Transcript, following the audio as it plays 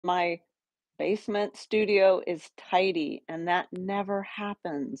My basement studio is tidy, and that never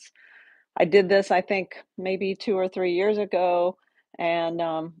happens. I did this, I think, maybe 2 or 3 years ago, and,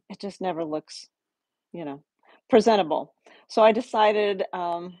 it just never looks, you know, presentable. So I decided,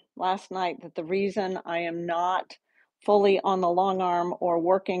 last night that the reason I am not fully on the long arm or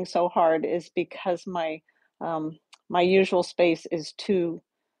working so hard is because um, my usual space is too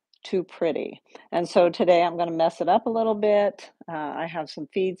pretty. And so today I'm going to mess it up a little bit. I have some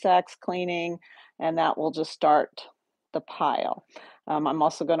feed sacks cleaning, and that will just start the pile. I'm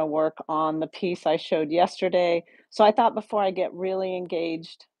also going to work on the piece I showed yesterday. So I thought before I get really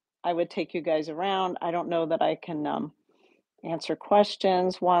engaged, I would take you guys around. I don't know that I can answer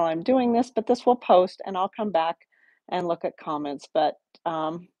questions while I'm doing this, but this will post and I'll come back and look at comments. But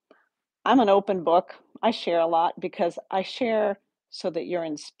um, I'm an open book. I share a lot because I share so that you're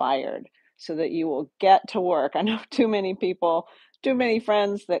inspired, so that you will get to work. I know too many people, too many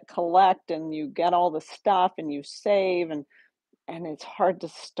friends that collect and you get all the stuff and you save and it's hard to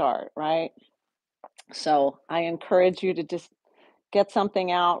start, right? So I encourage you to just get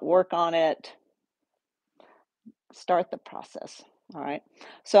something out, work on it, start the process. All right.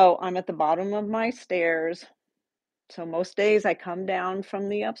 So I'm at the bottom of my stairs. So most days I come down from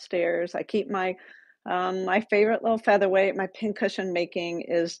the upstairs. I keep my favorite little featherweight, my pincushion making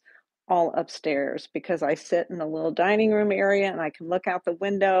is all upstairs because I sit in the little dining room area and I can look out the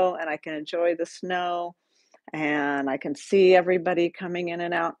window and I can enjoy the snow and I can see everybody coming in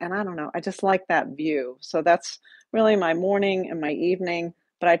and out. And I don't know, I just like that view. So that's really my morning and my evening,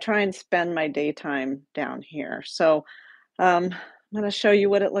 but I try and spend my daytime down here. So I'm going to show you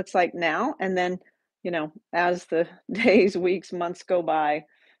what it looks like now, and then, as the days, weeks, months go by,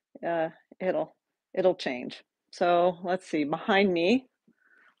 uh, it'll it'll change. So let's see. Behind me,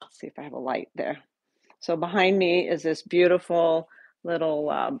 let's see if I have a light there. So behind me is this beautiful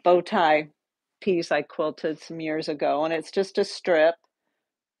little bow tie piece I quilted some years ago, and it's just a strip.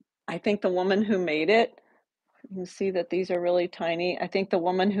 I think the woman who made it, you can see that these are really tiny. I think the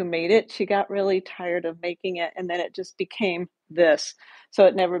woman who made it, she got really tired of making it, and then it just became this. So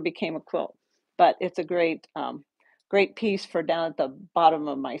it never became a quilt. But it's a great piece for down at the bottom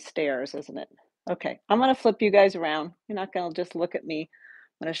of my stairs, isn't it? Okay, I'm gonna flip you guys around. You're not gonna just look at me.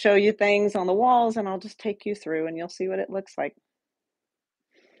 I'm gonna show you things on the walls, and I'll just take you through, and you'll see what it looks like.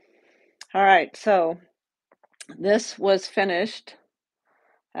 All right, so this was finished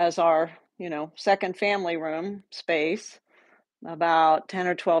as our, second family room space about 10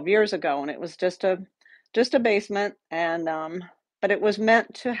 or 12 years ago, and it was just a basement, and but it was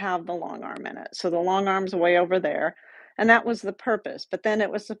meant to have the long arm in it. So the long arm's way over there, and that was the purpose. But then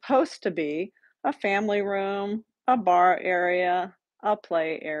it was supposed to be a family room, a bar area, a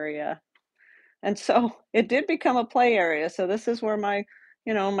play area. And so it did become a play area. So this is where my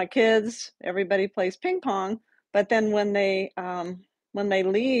kids, everybody plays ping pong, but then when they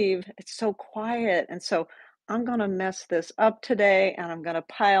leave, it's so quiet. And so I'm going to mess this up today and I'm going to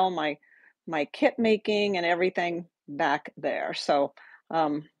pile my kit making and everything back there. So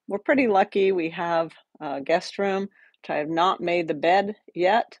we're pretty lucky. We have a guest room, which I have not made the bed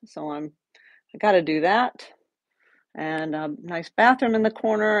yet. So I got to do that, and a nice bathroom in the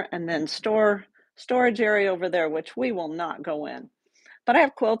corner, and then storage area over there, which we will not go in. But I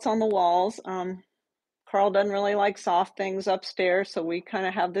have quilts on the walls. Carl doesn't really like soft things upstairs, so we kind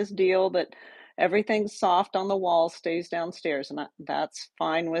of have this deal that everything soft on the wall stays downstairs, and that's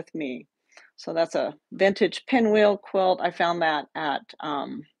fine with me. So that's a vintage pinwheel quilt. I found that at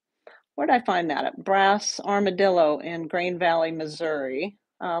where did I find that? At Brass Armadillo in Grain Valley, Missouri,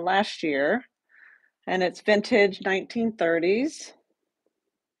 last year, and it's vintage 1930s. It's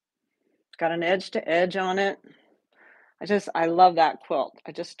got an edge to edge on it. I love that quilt.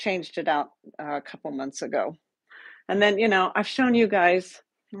 I just changed it out a couple months ago. And then, I've shown you guys,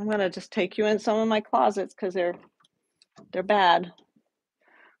 I'm going to just take you in some of my closets because they're bad.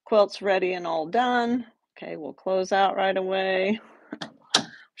 Quilt's ready and all done. Okay, we'll close out right away. I'm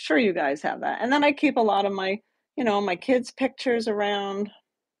sure you guys have that. And then I keep a lot of my kids' pictures around.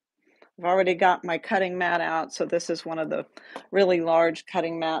 I've already got my cutting mat out. So this is one of the really large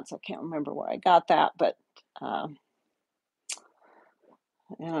cutting mats. I can't remember where I got that, but uh,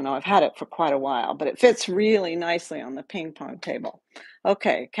 I don't know, I've had it for quite a while, but it fits really nicely on the ping pong table.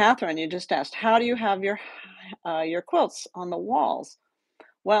 Okay, Catherine, you just asked, how do you have your quilts on the walls?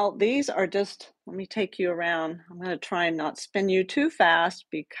 Well, these are just, let me take you around. I'm going to try and not spin you too fast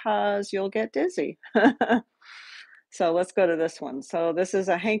because you'll get dizzy. So let's go to this one. So this is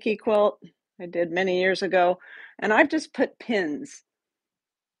a hanky quilt I did many years ago, and I've just put pins.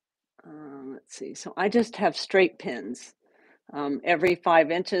 Let's see, so I just have straight pins. every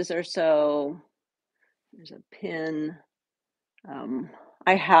 5 inches or so. There's a pin. Um,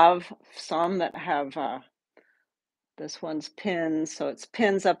 I have some that have this one's pins, so it's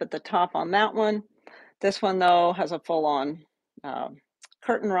pins up at the top on that one. This one though has a full-on uh,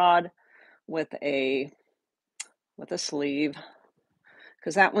 curtain rod with a sleeve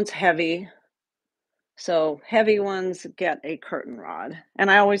because that one's heavy. So heavy ones get a curtain rod,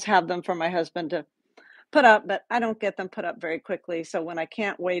 and I always have them for my husband to put up, but I don't get them put up very quickly. So when I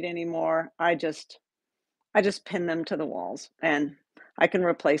can't wait anymore, I just pin them to the walls, and I can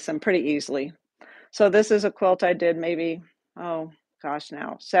replace them pretty easily. So this is a quilt I did maybe, oh gosh,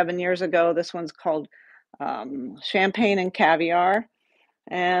 now 7 years ago. This one's called Champagne and Caviar,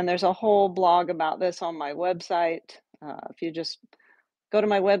 and there's a whole blog about this on my website. If you just go to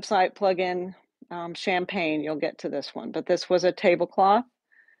my website, plug in champagne, you'll get to this one. But this was a tablecloth.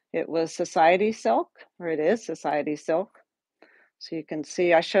 It was society silk, or it is society silk. So you can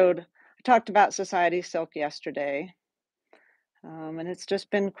see I talked about society silk yesterday, and it's just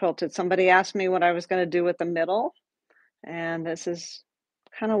been quilted. Somebody asked me what I was going to do with the middle, and this is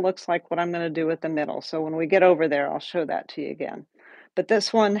kind of looks like what I'm going to do with the middle. So when we get over there, I'll show that to you again. But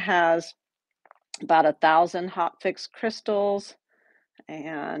this one has about 1,000 hot fix crystals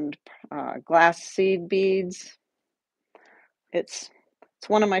and glass seed beads. It's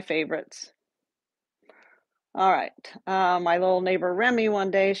one of my favorites. All right, my little neighbor Remy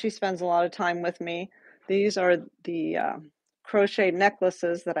one day, she spends a lot of time with me. These are the crochet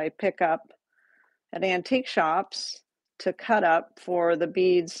necklaces that I pick up at antique shops to cut up for the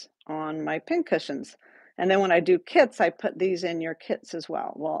beads on my pin cushions. And then when I do kits, I put these in your kits as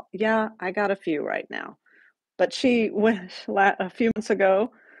well. Well, yeah, I got a few right now. But a few months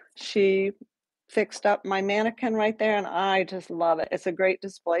ago, she fixed up my mannequin right there, and I just love it. It's a great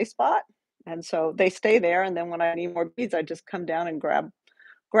display spot. And so they stay there, and then when I need more beads, I just come down and grab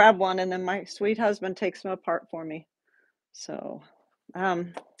one, and then my sweet husband takes them apart for me. So,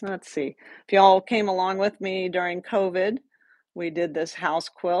 let's see. If y'all came along with me during COVID, we did this house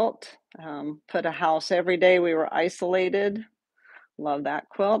quilt. Put a house every day. We were isolated. Love that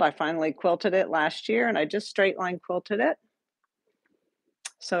quilt. I finally quilted it last year, and I just straight line quilted it.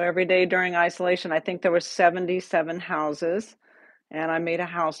 So every day during isolation, I think there were 77 houses, and I made a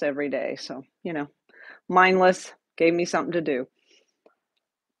house every day. So, mindless, gave me something to do.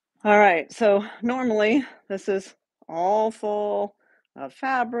 All right, so normally this is all full of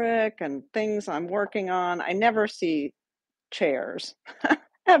fabric and things I'm working on. I never see chairs,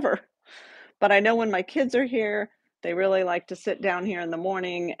 ever. But I know when my kids are here, they really like to sit down here in the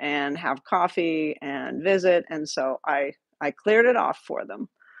morning and have coffee and visit, and so I cleared it off for them.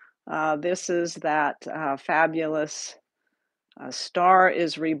 This is that fabulous Star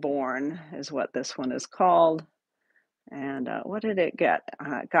is Reborn is what this one is called. And what did it get?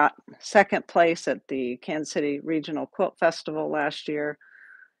 It got second place at the Kansas City Regional Quilt Festival last year.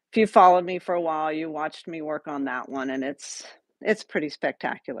 If you followed me for a while, you watched me work on that one, and it's pretty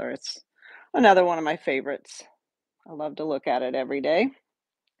spectacular. It's another one of my favorites. I love to look at it every day.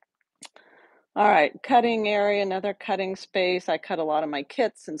 All right, cutting area, another cutting space. I cut a lot of my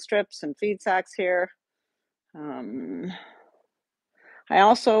kits and strips and feed sacks here. I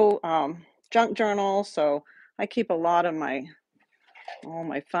also junk journal, so I keep a lot of all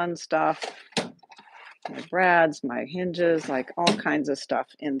my fun stuff, my brads, my hinges, like all kinds of stuff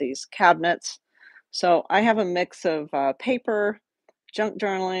in these cabinets. So I have a mix of paper, junk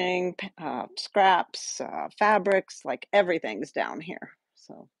journaling, scraps, fabrics, like everything's down here.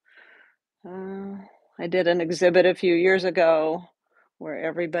 So I did an exhibit a few years ago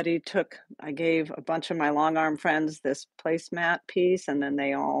where I gave a bunch of my long arm friends this placemat piece, and then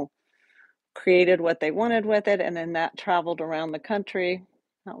they all created what they wanted with it, and then that traveled around the country.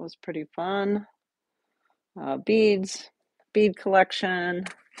 That was pretty fun. Beads, bead collection,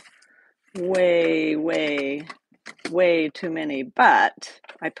 way, way, way too many, but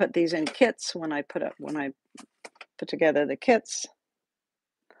I put these in kits when I put together the kits.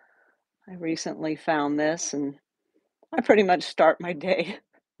 I recently found this, and I pretty much start my day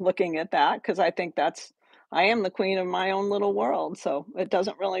looking at that because I think I am the queen of my own little world, so it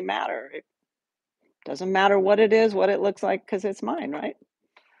doesn't really matter. It doesn't matter what it is, what it looks like, because it's mine, right?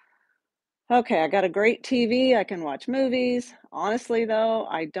 Okay, I got a great TV. I can watch movies. Honestly, though,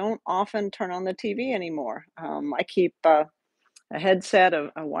 I don't often turn on the TV anymore. I keep a headset,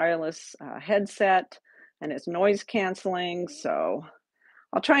 a wireless headset, and it's noise canceling. So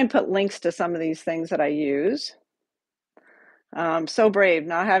I'll try and put links to some of these things that I use. So brave,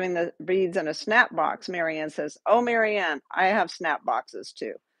 not having the beads in a snap box. Marianne says, "Oh, Marianne, I have snap boxes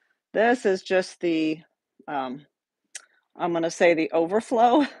too." This is just the I'm gonna say the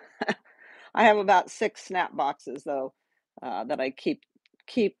overflow. I have about 6 snap boxes though, that I keep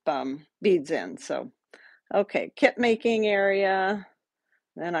beads in. So, okay, kit making area.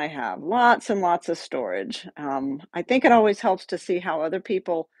 Then I have lots and lots of storage. I think it always helps to see how other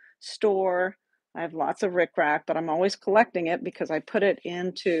people store. I have lots of rickrack, but I'm always collecting it because I put it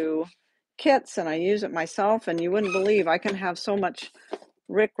into kits and I use it myself. And you wouldn't believe I can have so much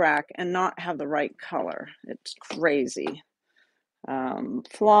rickrack and not have the right color. It's crazy.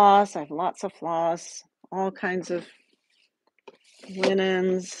 Floss, I have lots of floss, all kinds of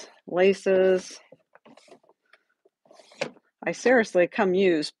linens, laces. I seriously come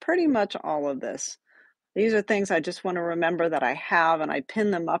use pretty much all of this. These are things I just want to remember that I have, and I pin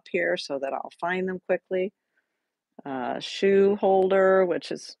them up here so that I'll find them quickly. Shoe holder, which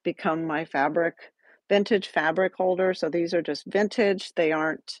has become my vintage fabric holder. So these are just vintage. They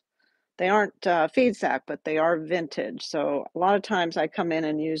aren't feed sack, but they are vintage. So a lot of times I come in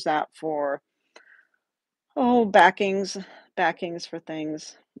and use that for backings for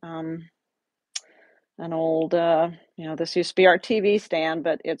things. An old, this used to be our TV stand,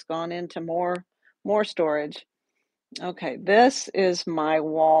 but it's gone into more storage. Okay, this is my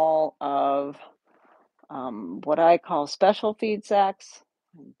wall of what I call special feed sacks.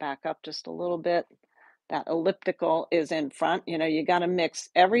 Back up just a little bit. That elliptical is in front. You got to mix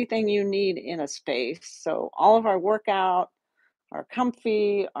everything you need in a space. So all of our workout, our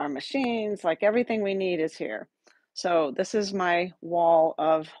comfy, our machines, like everything we need is here. So this is my wall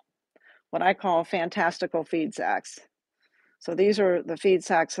of what I call fantastical feed sacks. So these are the feed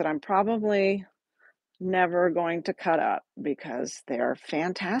sacks that I'm probably never going to cut up because they're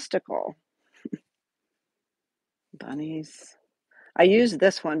fantastical. Bunnies. I use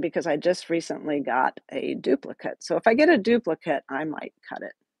this one because I just recently got a duplicate. So if I get a duplicate, I might cut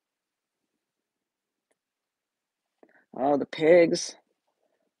it. Oh, the pigs.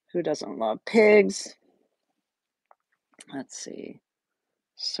 Who doesn't love pigs? Let's see.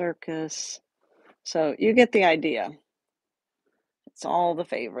 Circus. So you get the idea. It's all the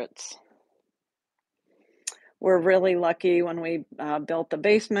favorites. We're really lucky when we built the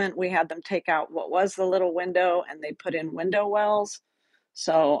basement, we had them take out what was the little window and they put in window wells.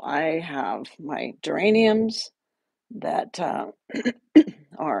 So I have my geraniums that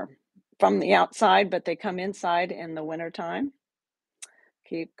are from the outside, but they come inside in the wintertime.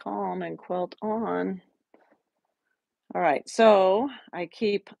 Keep calm and quilt on. All right, so I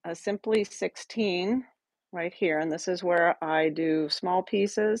keep a Simply 16 right here, and this is where I do small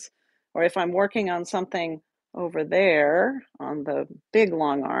pieces, or if I'm working on something over there on the big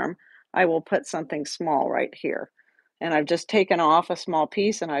long arm, I will put something small right here. And I've just taken off a small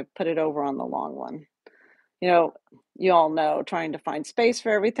piece and I've put it over on the long one. You know, you all know trying to find space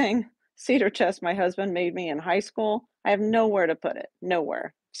for everything. Cedar chest my husband made me in high school. I have nowhere to put it,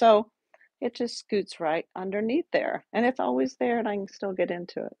 nowhere. So it just scoots right underneath there. And it's always there and I can still get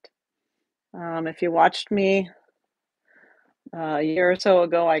into it. If you watched me a year or so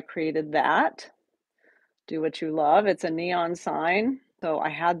ago, I created that. Do what you love. It's a neon sign. So I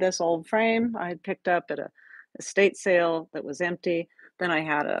had this old frame I had picked up at a estate sale that was empty. Then I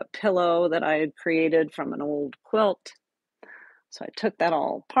had a pillow that I had created from an old quilt. So I took that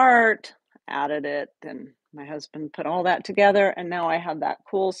all apart, added it, and my husband put all that together, and now I have that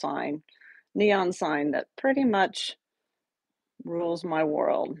cool sign, neon sign that pretty much rules my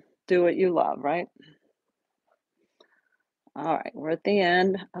world. Do what you love, right? All right, we're at the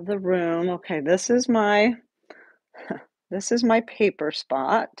end of the room. Okay, this is my paper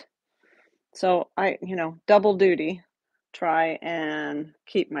spot. So I, double duty, try and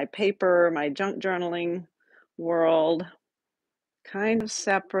keep my paper, my junk journaling world kind of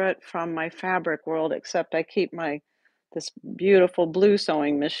separate from my fabric world, except I keep this beautiful blue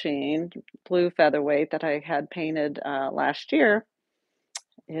sewing machine, blue featherweight that I had painted last year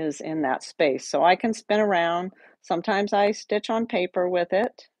is in that space. So I can spin around. Sometimes I stitch on paper with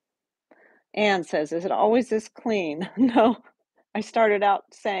it. Anne says, "Is it always this clean?" No, I started out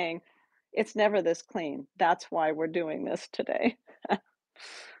saying, "It's never this clean. That's why we're doing this today." All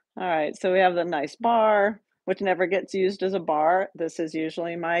right, so we have the nice bar, which never gets used as a bar. This is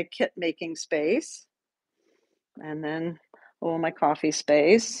usually my kit making space. And then, oh, my coffee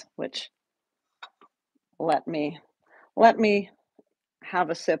space, which let me let me have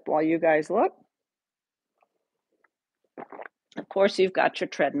a sip while you guys look. Of course, you've got your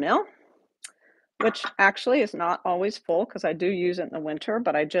treadmill, which actually is not always full because I do use it in the winter,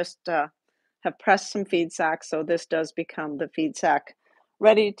 but I just have pressed some feed sacks, so this does become the feed sack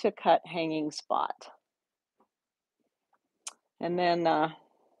ready to cut hanging spot. And then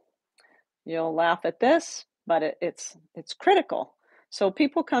you'll laugh at this, but it's critical. So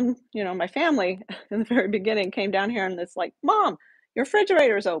people come, my family in the very beginning came down here and it's like, "Mom, your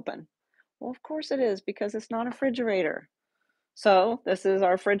refrigerator's open." Well, of course it is because it's not a refrigerator. So this is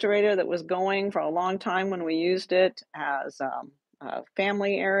our refrigerator that was going for a long time when we used it as a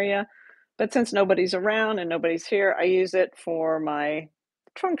family area. But since nobody's around and nobody's here, I use it for my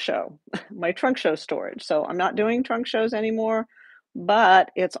trunk show, my trunk show storage. So I'm not doing trunk shows anymore,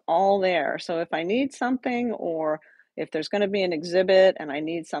 but it's all there. So if I need something or if there's going to be an exhibit and I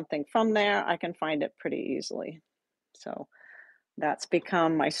need something from there, I can find it pretty easily. So that's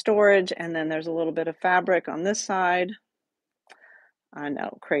become my storage. And then there's a little bit of fabric on this side. I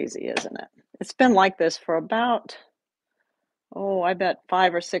know, crazy, isn't it? It's been like this for about, oh, I bet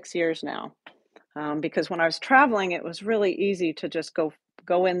 5 or 6 years now. Because when I was traveling, it was really easy to just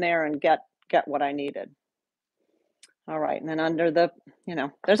go in there and get what I needed. All right, and then under the,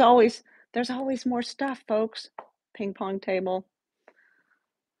 there's always more stuff, folks. Ping pong table.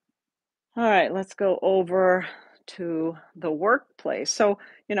 All right, let's go over to the workplace. So,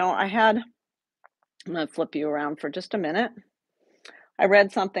 I'm gonna flip you around for just a minute. I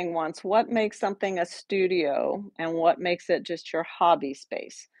read something once, what makes something a studio and what makes it just your hobby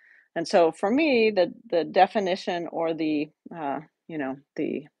space? And so for me, the definition or the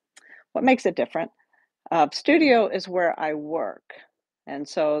what makes it different, studio is where I work. And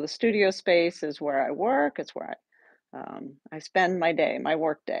so the studio space is where I work. It's where I spend my day, my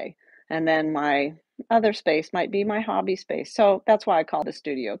work day. And then my other space might be my hobby space. So that's why I call it a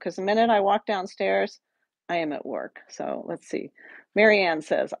studio, because the minute I walk downstairs, I am at work. So let's see. Marianne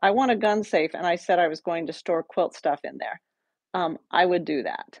says, I want a gun safe, and I said I was going to store quilt stuff in there. I would do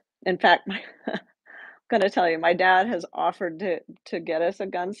that. In fact, gonna tell you, my dad has offered to get us a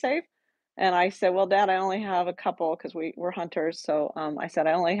gun safe, and I said, "Well, Dad, I only have a couple because we're hunters." So I said,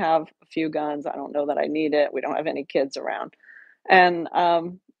 "I only have a few guns. I don't know that I need it. We don't have any kids around." And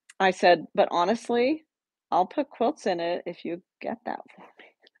I said, "But honestly, I'll put quilts in it if you get that for me."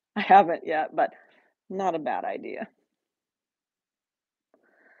 I haven't yet, but not a bad idea.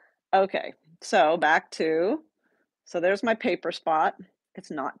 Okay, so back to there's my paper spot.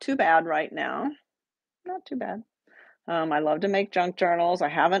 It's not too bad right now. Not too bad. I love to make junk journals. I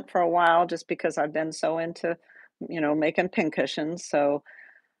haven't for a while just because I've been so into, making pincushions. So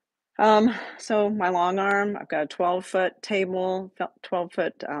my long arm, I've got a 12-foot table,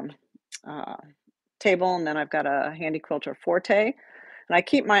 12-foot uh, table, and then I've got a handy quilter forte. And I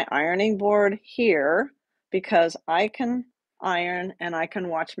keep my ironing board here because I can iron and I can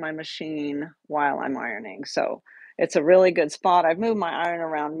watch my machine while I'm ironing. So it's a really good spot. I've moved my iron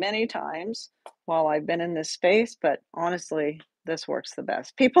around many times while I've been in this space, but honestly, this works the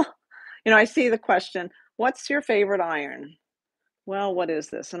best. People, I see the question, what's your favorite iron? Well, what is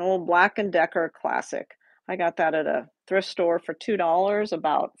this? An old Black& Decker classic. I got that at a thrift store for $2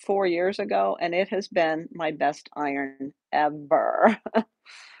 about 4 years ago, and it has been my best iron ever.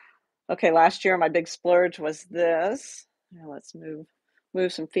 Okay, last year my big splurge was this. Now let's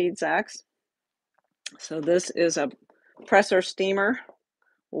move some feed sacks. So this is a presser steamer.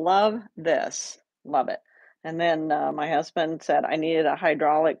 Love this. Love it. And then my husband said I needed a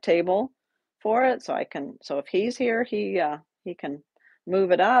hydraulic table for it, so if he's here, he can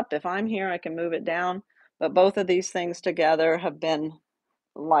move it up. If I'm here, I can move it down. But both of these things together have been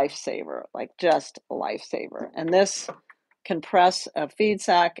lifesaver, like just a lifesaver. And this can press a feed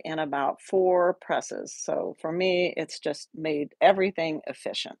sack in about 4 presses. So for me, it's just made everything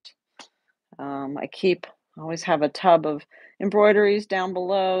efficient. I always have a tub of embroideries down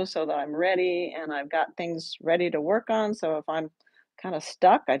below so that I'm ready and I've got things ready to work on. So if I'm kind of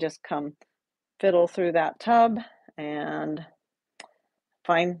stuck, I just come fiddle through that tub and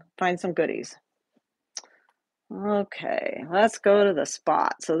find some goodies. Okay, let's go to the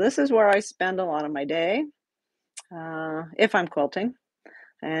spot. So this is where I spend a lot of my day, if I'm quilting.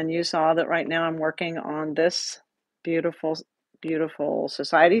 And you saw that right now I'm working on this beautiful, beautiful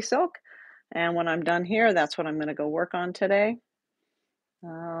society silk. And when I'm done here, that's what I'm going to go work on today.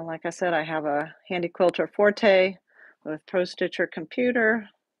 Like I said, I have a handy quilter forte with Pro Stitcher computer,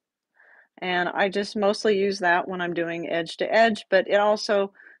 and I just mostly use that when I'm doing edge to edge, but it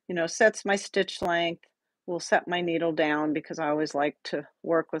also, sets my stitch length, will set my needle down because I always like to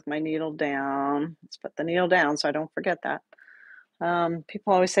work with my needle down. Let's put the needle down so I don't forget that.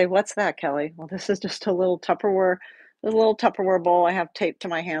 People always say, "What's that, Kelly?" Well, this is just a little Tupperware bowl I have taped to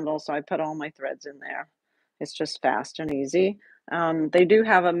my handle, so I put all my threads in there. It's just fast and easy. They do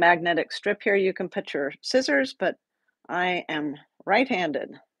have a magnetic strip here you can put your scissors, but I am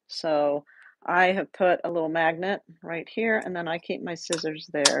right-handed, so I have put a little magnet right here, and then I keep my scissors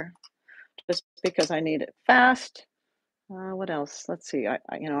there. just because I need it fast. What else? Let's see.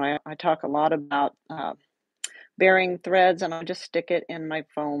 I talk a lot about burying threads, and I just stick it in my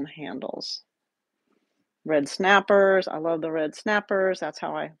foam handles. Red snappers. I love the red snappers. That's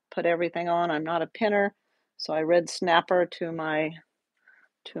how I put everything on. I'm not a pinner, so I red snapper to my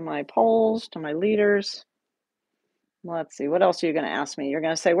poles, to my leaders. Let's see. What else are you going to ask me? You're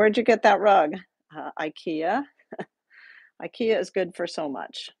going to say, "Where'd you get that rug?" IKEA. IKEA is good for so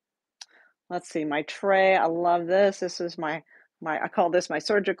much. Let's see, my tray, I love this. This is I call this my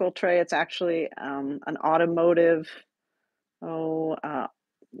surgical tray. It's actually an automotive, oh,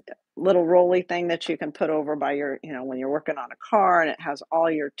 little rolly thing that you can put over by when you're working on a car, and it has all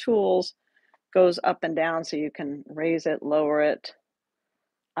your tools, goes up and down so you can raise it, lower it.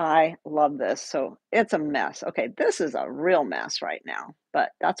 I love this. So it's a mess. Okay, this is a real mess right now,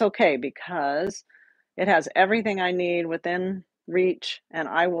 but that's okay because it has everything I need within reach, and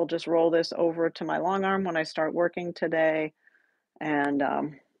I will just roll this over to my long arm when I start working today. And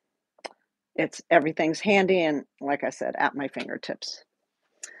it's everything's handy and, like I said, at my fingertips.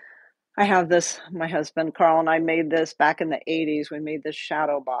 I have this. My husband Carl and I made this back in the '80s. We made this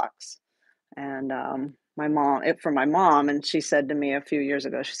shadow box, and for my mom, and she said to me a few years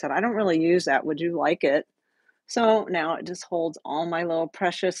ago, she said, "I don't really use that. Would you like it?" So now it just holds all my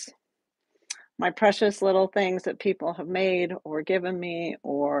precious little things that people have made or given me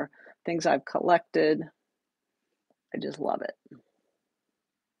or things I've collected. I just love it.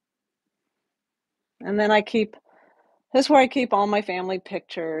 And then this is where I keep all my family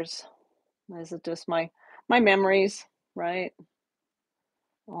pictures. This is just my memories, right?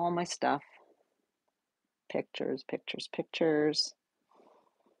 All my stuff. Pictures, pictures, pictures.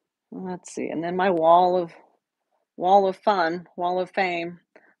 Let's see. And then my wall of fun, wall of fame.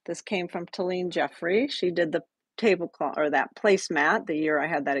 This came from Talene Jeffrey. She did the tablecloth or that placemat the year I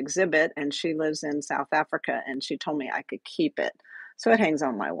had that exhibit, and she lives in South Africa, and she told me I could keep it. So it hangs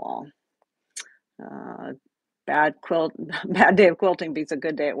on my wall. Uh, bad day of quilting beats a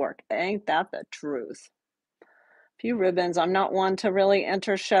good day at work. Ain't that the truth? Few ribbons. I'm not one to really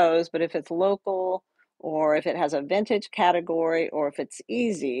enter shows, but if it's local or if it has a vintage category or if it's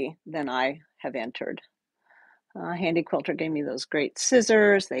easy, then I have entered. Handy Quilter gave me those great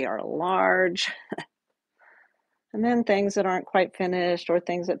scissors. They are large. And then things that aren't quite finished or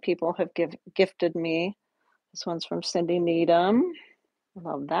things that people have gifted me. This one's from Cindy Needham. I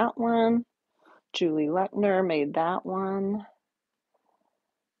love that one. Julie Lechner made that one.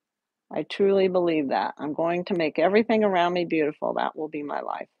 I truly believe that. I'm going to make everything around me beautiful. That will be my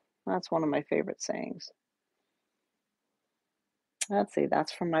life. That's one of my favorite sayings. Let's see,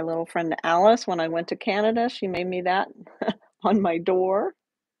 that's from my little friend Alice. When I went to Canada, she made me that on my door.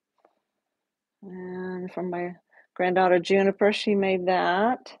 And from my granddaughter Juniper, she made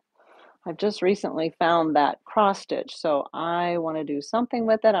that. I've just recently found that cross stitch, so I want to do something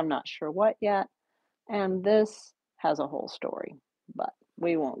with it. I'm not sure what yet. And this has a whole story, but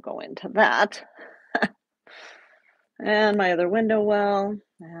we won't go into that. And my other window well,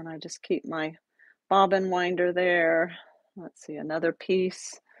 and I just keep my bobbin winder there. Let's see, another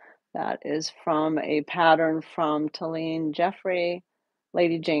piece that is from a pattern from Talene Jeffrey,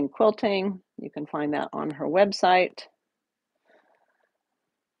 Lady Jane Quilting. You can find that on her website.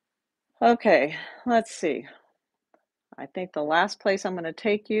 Okay, let's see. I think the last place I'm going to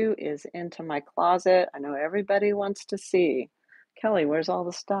take you is into my closet. I know everybody wants to see. Kelly, where's all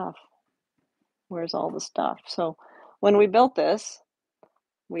the stuff? Where's all the stuff? So when we built this,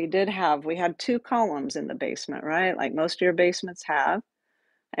 we had two columns in the basement, right? Like most of your basements have.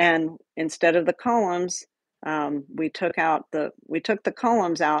 And instead of the columns, we took the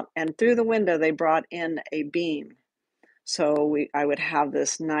columns out, and through the window they brought in a beam. So I would have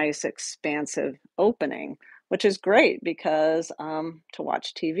this nice expansive opening, which is great because to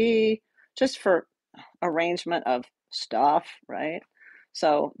watch TV, just for arrangement of stuff, right?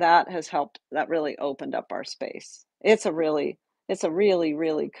 So that has helped. That really opened up our space. It's a really,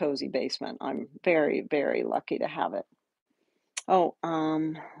 really cozy basement. I'm very, very lucky to have it. Oh,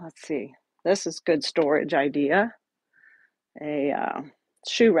 let's see. This is good storage idea. A a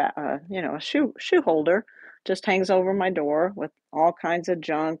shoe holder just hangs over my door with all kinds of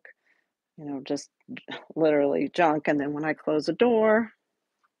junk, just literally junk. And then when I close the door,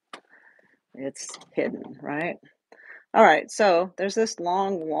 it's hidden, right? All right, so there's this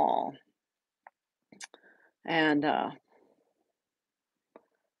long wall, and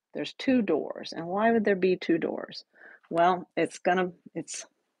there's two doors. And why would there be two doors? Well, it's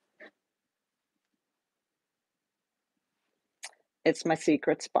my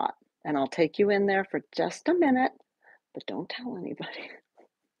secret spot, and I'll take you in there for just a minute, but don't tell anybody.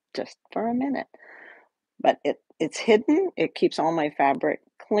 just for a minute. But it's hidden, it keeps all my fabric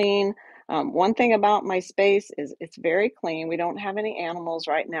clean. One thing about my space is it's very clean. We don't have any animals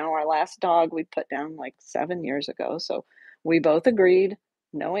right now. Our last dog we put down like 7 years ago, so we both agreed,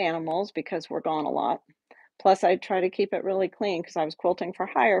 no animals because we're gone a lot. Plus, I try to keep it really clean because I was quilting for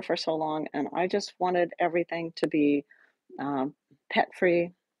hire for so long, and I just wanted everything to be um, pet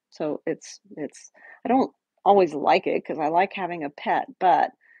free. So it's I don't always like it because I like having a pet, but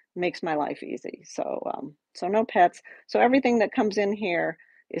it makes my life easy. So no pets. So everything that comes in here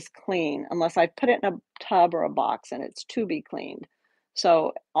is clean unless I put it in a tub or a box and it's to be cleaned.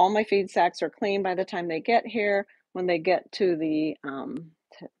 So all my feed sacks are clean by the time they get here. When they get to the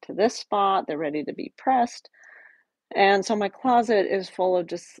to this spot, they're ready to be pressed. And so my closet is full of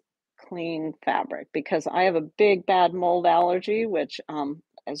just clean fabric because I have a big bad mold allergy, which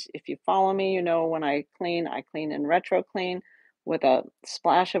as if you follow me, you know when I clean in retro clean with a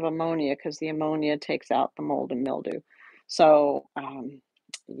splash of ammonia because the ammonia takes out the mold and mildew. So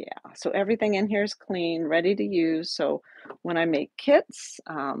yeah, so everything in here is clean, ready to use. So when I make kits,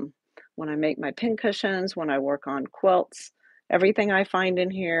 when I make my pin cushions, when I work on quilts, everything I find in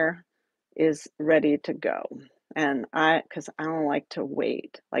here is ready to go. And because I don't like to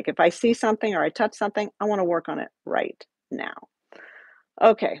wait. Like if I see something or I touch something, I want to work on it right now.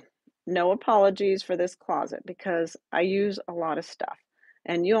 Okay, no apologies for this closet because I use a lot of stuff.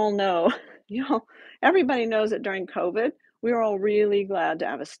 And you all know, you all, everybody knows that during COVID, we were all really glad to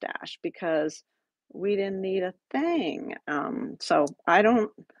have a stash because we didn't need a thing. So I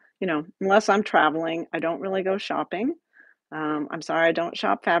don't, unless I'm traveling, I don't really go shopping. I'm sorry, I don't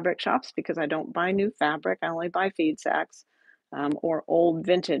shop fabric shops because I don't buy new fabric. I only buy feed sacks or old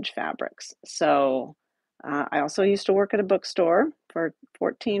vintage fabrics. So I also used to work at a bookstore for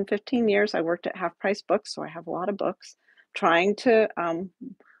 14, 15 years. I worked at Half Price Books, so I have a lot of books. Trying to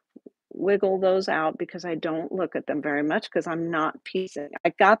wiggle those out because I don't look at them very much because I'm not piecing.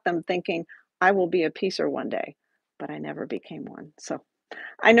 I got them thinking I will be a piecer one day, but I never became one. So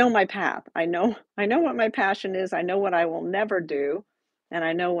I know my path. I know what my passion is. I know what I will never do, and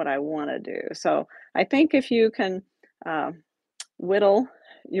I know what I want to do. So I think if you can uh, whittle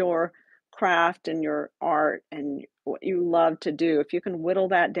your craft and your art and what you love to do, if you can whittle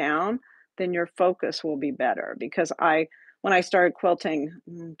that down, then your focus will be better. Because when I started quilting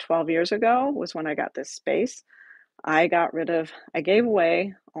 12 years ago, was when I got this space. I gave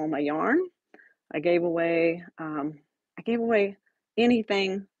away all my yarn. I gave away, um, I gave away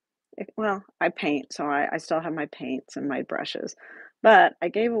anything. Well, I paint, so I still have my paints and my brushes, but I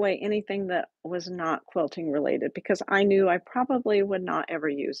gave away anything that was not quilting related because I knew I probably would not ever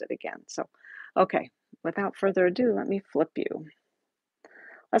use it again. So, okay, without further ado, let me flip you.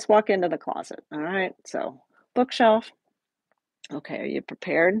 Let's walk into the closet. All right, so bookshelf. Okay, are you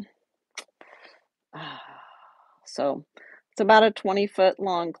prepared? So it's about a 20-foot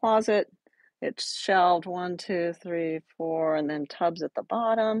long closet. It's shelved one, two, three, four, and then tubs at the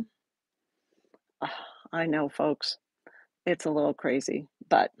bottom. I know, folks, it's a little crazy,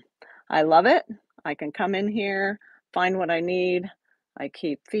 but I love it. I can come in here, find what I need. I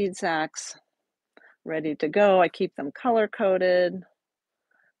keep feed sacks ready to go. I keep them color coded.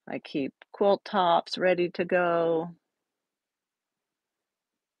 I keep quilt tops ready to go.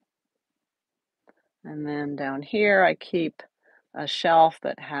 And then down here, I keep a shelf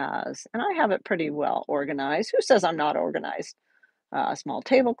that has, and I have it pretty well organized. Who says I'm not organized? Small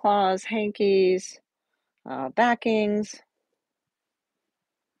tablecloths, hankies, backings.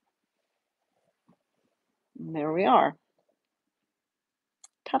 And there we are.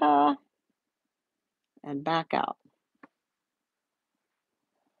 Ta-da! And back out.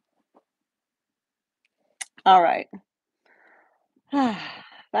 All right.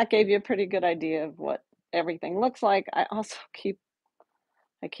 That gave you a pretty good idea of what everything looks like. I keep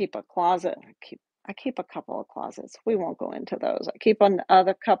a closet. I keep a couple of closets. We won't go into those. I keep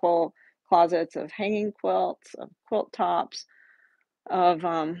another couple closets of hanging quilts, of quilt tops, of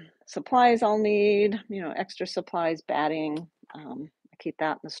supplies I'll need, extra supplies, batting. I keep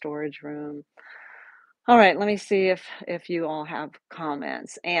that in the storage room. All right, let me see if you all have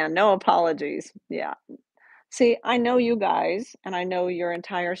comments and no apologies. Yeah. See, I know you guys and I know your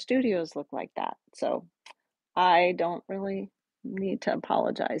entire studios look like that. So I don't really need to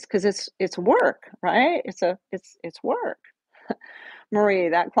apologize because it's work, right? It's work. Marie,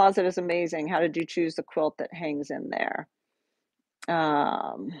 that closet is amazing. How did you choose the quilt that hangs in there?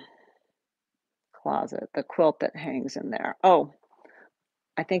 Um, Closet, the quilt that hangs in there. Oh,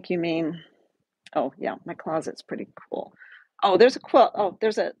 I think you mean, oh yeah, my closet's pretty cool. Oh, there's a quilt. Oh,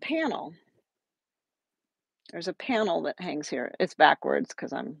 there's a panel. There's a panel that hangs here. It's backwards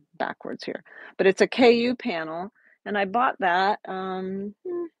because I'm backwards here, but it's a KU panel, and I bought that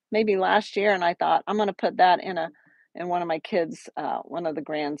maybe last year, and I thought I'm going to put that in one of my kids, one of the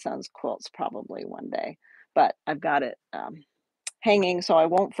grandsons' quilts probably one day. But I've got it hanging so I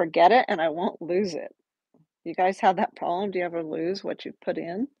won't forget it and I won't lose it. You guys have that problem? Do you ever lose what you put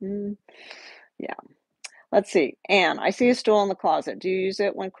in? Yeah. Let's see. Anne, I see a stool in the closet. Do you use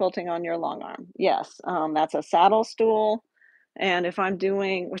it when quilting on your long arm? Yes, that's a saddle stool. And if I'm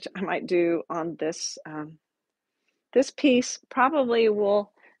doing, which I might do on this piece, probably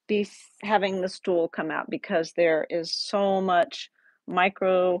will be having the stool come out because there is so much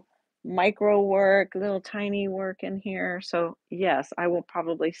micro micro work, little tiny work in here. So yes, I will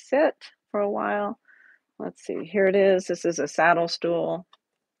probably sit for a while. Let's see. Here it is. This is a saddle stool.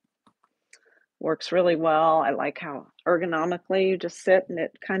 Works really well. I like how ergonomically you just sit and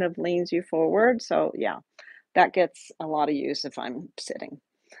it kind of leans you forward. So yeah, that gets a lot of use if I'm sitting.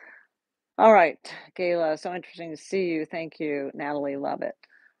 All right, Gayla, so interesting to see you. Thank you, Natalie. Love it.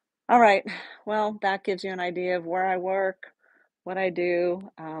 All right, well, that gives you an idea of where I work, what I do.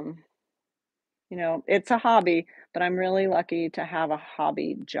 It's a hobby, but I'm really lucky to have a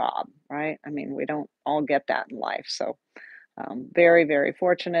hobby job, right? I mean, we don't all get that in life. So very, very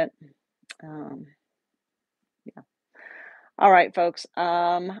fortunate. Um, yeah. All right, folks.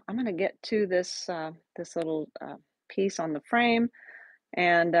 I'm going to get to this little piece on the frame,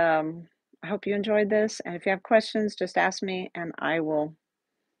 and I hope you enjoyed this. And if you have questions, just ask me, and I will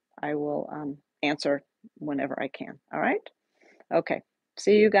answer whenever I can. All right. Okay.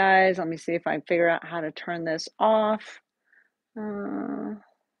 See you guys. Let me see if I figure out how to turn this off. Uh,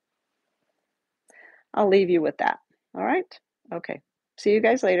 I'll leave you with that. All right. Okay. See you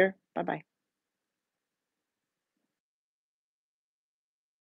guys later. Bye bye.